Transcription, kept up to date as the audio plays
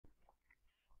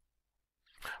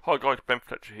Hi guys, Ben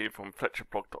Fletcher here from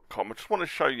FletcherBlog.com. I just want to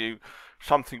show you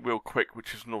something real quick,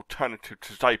 which is an alternative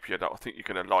to Zapier that I think you're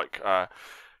going to like.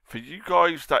 For you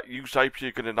guys that use Zapier,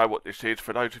 you're going to know what this is.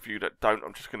 For those of you that don't,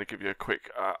 I'm just going to give you a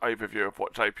quick overview of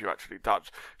what Zapier actually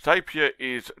does. Zapier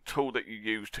is a tool that you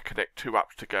use to connect two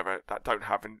apps together that don't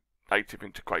have native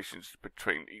integrations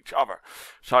between each other.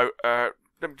 So let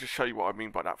me just show you what I mean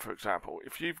by that. For example,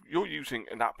 if you're using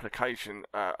an application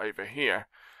over here,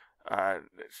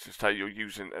 let's just say you're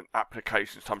using an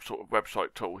application, some sort of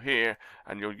website tool here,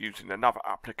 and you're using another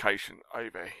application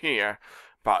over here,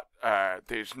 but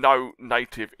there's no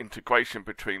native integration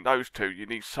between those two. You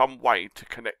need some way to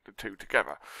connect the two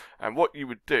together. And what you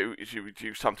would do is you would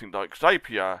use something like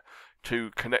Zapier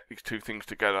to connect these two things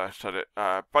together so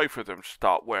that both of them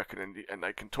start working and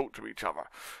they can talk to each other.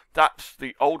 That's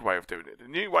the old way of doing it. The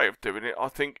new way of doing it, I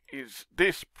think, is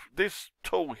this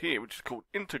tool here, which is called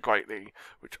Integrately,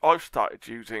 which I've started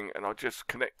using, and I just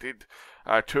connected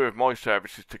two of my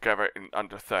services together in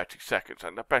under 30 seconds.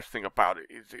 And the best thing about it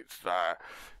is it's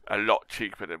a lot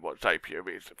cheaper than what Zapier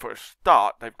is. For a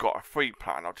start, they've got a free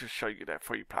plan. I'll just show you their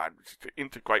free plan, which is the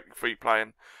Integrately free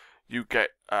plan. You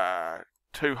get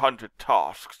 200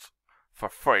 tasks for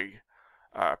free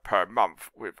per month.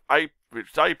 With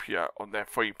Zapier on their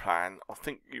free plan, I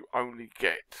think you only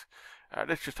get,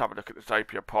 let's just have a look at the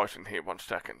Zapier pricing here 1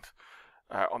 second.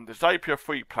 On the Zapier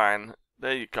free plan,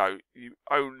 there you go, you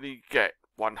only get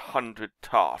 100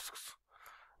 tasks.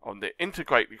 On the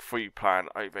Integrately free plan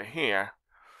over here,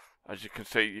 as you can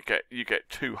see, you get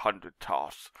 200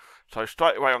 tasks. So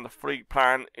straight away on the free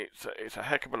plan, it's a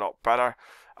heck of a lot better.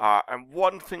 And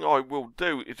one thing I will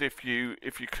do is if you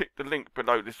click the link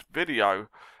below this video,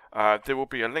 there will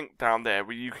be a link down there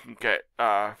where you can get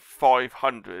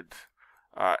 500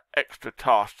 extra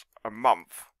tasks a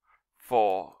month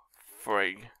for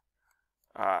free.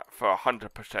 For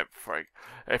 100% free.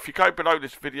 If you go below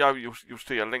this video, you'll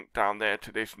see a link down there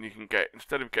to this, and you can get,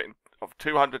 instead of getting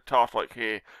 200 tasks like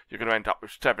here, you're going to end up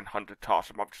with 700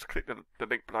 tasks a month. Just click the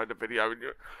link below the video,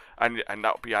 and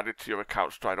that'll be added to your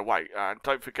account straight away. And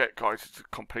don't forget, guys, it's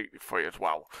completely free as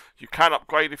well. You can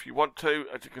upgrade if you want to.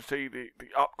 As you can see, the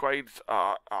upgrades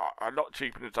are a lot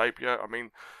cheaper than Zapier. I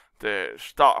mean, the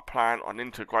starter plan on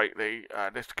Integrately,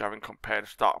 let's go and compare the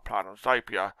starter plan on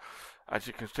Zapier. As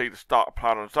you can see, the starter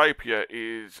plan on Zapier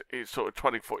is sort of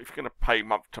 24. If you're going to pay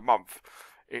month to month,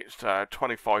 it's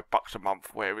 $25 a month,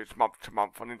 whereas month to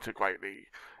month on Integrately,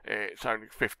 it's only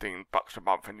 $15 a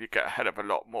month, and you get a hell of a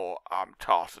lot more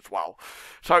tasks as well.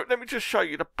 So let me just show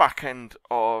you the back end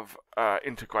of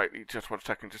Integrately just 1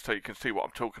 second, just so you can see what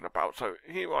I'm talking about. So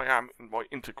here I am in my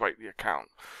Integrately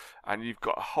account, and you've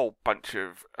got a whole bunch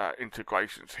of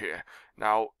integrations here.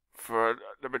 Now, for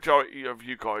the majority of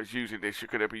you guys using this, you're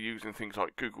going to be using things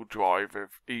like Google Drive,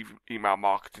 email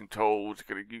marketing tools.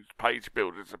 You're going to use page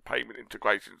builders and payment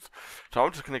integrations. So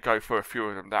I'm just going to go through a few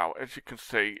of them now. As you can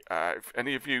see, if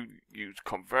any of you use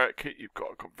ConvertKit, you've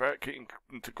got a ConvertKit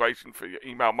integration for your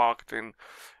email marketing.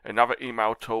 Another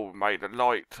email tool,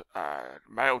 MailerLite,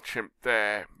 MailChimp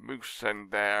there, MooseSend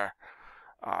there.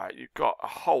 You've got a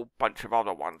whole bunch of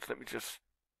other ones. Let me just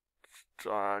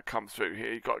come through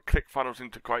here. You've got ClickFunnels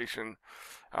integration.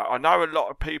 I know a lot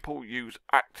of people use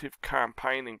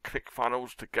ActiveCampaign and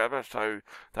ClickFunnels together, so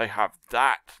they have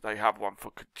that. They have one for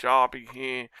Kajabi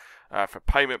here for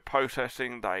payment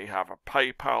processing. They have a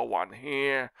PayPal one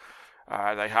here.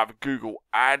 They have a Google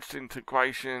Ads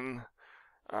integration.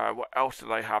 What else do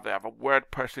they have? They have a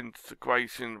WordPress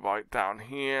integration right down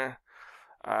here.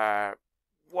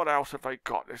 What else have they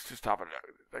got? Let's just have a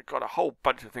look. They've got a whole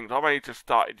bunch of things. I've only just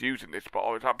started using this, but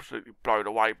I was absolutely blown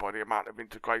away by the amount of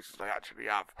integrations they actually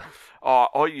have.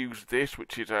 I use this,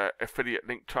 which is an affiliate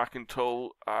link tracking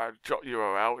tool.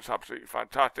 JotURL. It's absolutely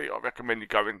fantastic. I recommend you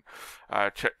go and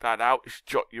check that out. It's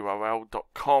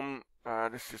joturl.com.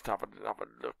 Let's just have another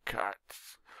look at.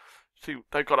 See,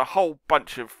 they've got a whole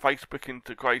bunch of Facebook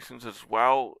integrations as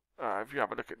well. If you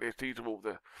have a look at this, these are all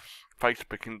the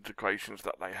Facebook integrations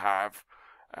that they have.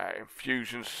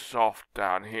 Infusionsoft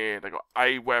down here. They've got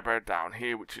Aweber down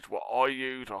here, which is what I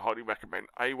use. I highly recommend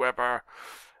Aweber.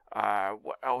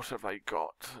 What else have they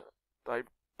got? They've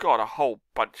got a whole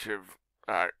bunch of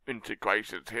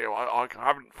integrations here. I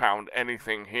haven't found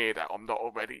anything here that I'm not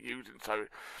already using, so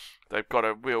they've got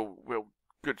a real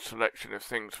good selection of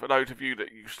things. For those of you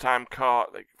that use Samcart,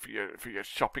 for your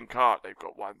shopping cart, they've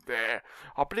got one there.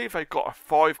 I believe they've got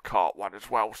a 5-cart one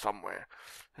as well somewhere.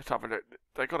 Let's have a look.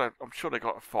 I'm sure they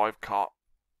got a 5-cart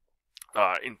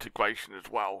integration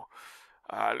as well.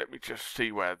 Let me just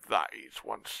see where that is.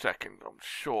 1 second. I'm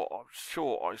sure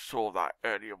I saw that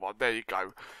earlier on. There you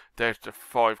go. There's the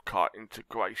 5-cart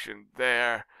integration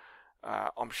there.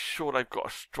 I'm sure they've got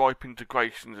a Stripe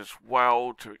integration as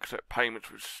well to accept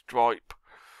payments with Stripe.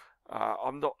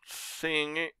 I'm not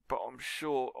seeing it, but I'm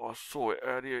sure I saw it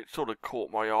earlier. It sort of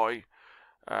caught my eye.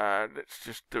 Let's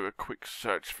just do a quick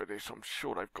search for this. I'm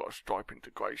sure they've got a Stripe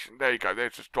integration. There you go.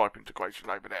 There's a Stripe integration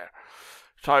over there.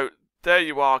 So there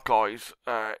you are, guys.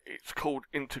 It's called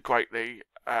Integrately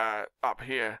up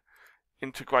here.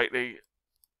 Integrately,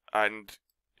 and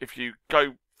if you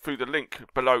go through the link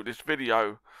below this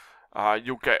video,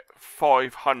 you'll get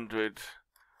 500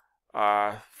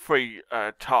 free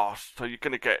tasks. So you're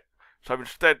going to get. So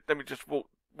instead, let me just walk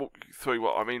you through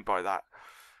what I mean by that.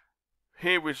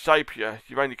 Here with Zapier,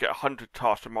 you only get 100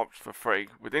 tasks a month for free.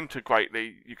 With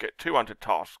Integrately, you get 200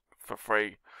 tasks for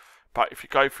free. But if you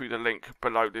go through the link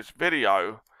below this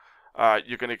video,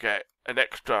 you're going to get an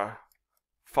extra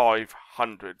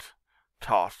 500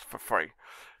 tasks for free.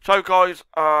 So guys,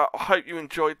 I hope you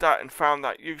enjoyed that and found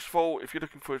that useful. If you're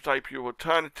looking for a Zapier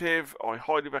alternative, I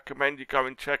highly recommend you go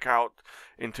and check out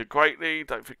Integrately.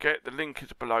 Don't forget, the link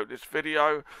is below this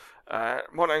video.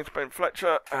 My name's Ben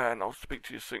Fletcher, and I'll speak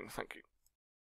to you soon. Thank you.